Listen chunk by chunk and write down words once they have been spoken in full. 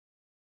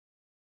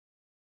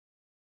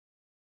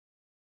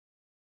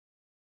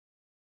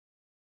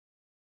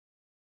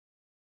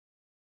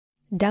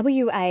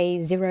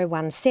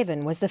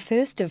WA0017 was the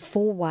first of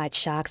 4 white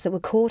sharks that were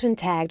caught and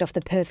tagged off the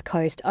Perth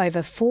coast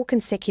over 4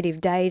 consecutive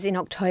days in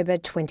October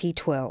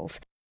 2012.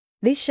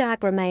 This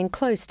shark remained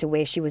close to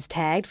where she was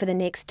tagged for the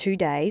next 2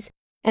 days,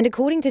 and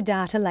according to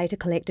data later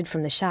collected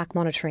from the Shark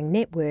Monitoring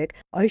Network,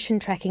 Ocean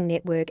Tracking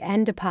Network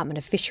and Department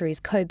of Fisheries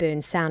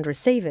Cockburn Sound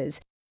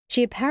receivers,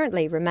 she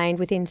apparently remained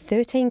within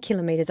 13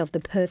 kilometres of the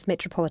Perth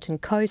Metropolitan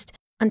coast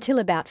until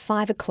about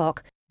 5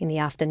 o'clock in the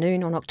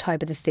afternoon on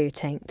October the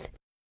 13th.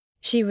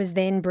 She was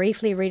then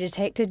briefly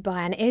redetected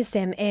by an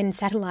SMN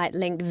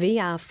satellite-linked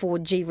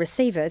VR2W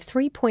receiver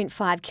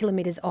 3.5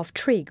 kilometres off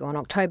Trigg on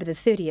October the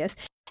 30th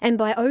and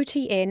by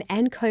OTN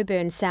and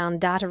Cockburn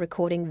Sound data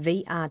recording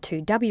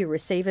VR2W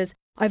receivers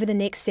over the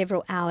next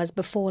several hours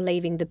before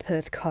leaving the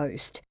Perth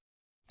coast.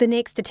 The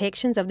next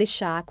detections of this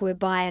shark were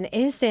by an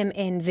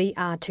SMN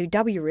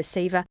VR2W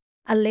receiver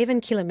 11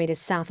 kilometres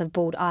south of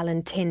Bald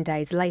Island 10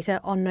 days later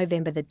on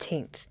November the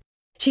 10th.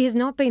 She has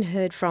not been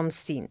heard from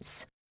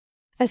since.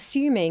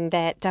 Assuming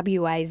that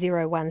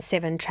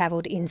WA0017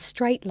 travelled in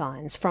straight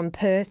lines from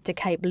Perth to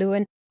Cape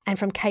Leeuwin and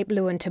from Cape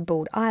Leeuwin to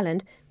Bald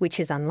Island, which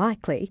is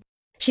unlikely,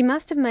 she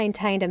must have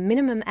maintained a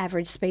minimum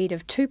average speed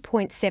of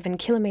 2.7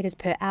 kilometres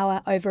per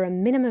hour over a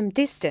minimum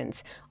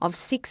distance of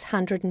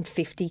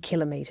 650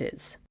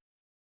 kilometres.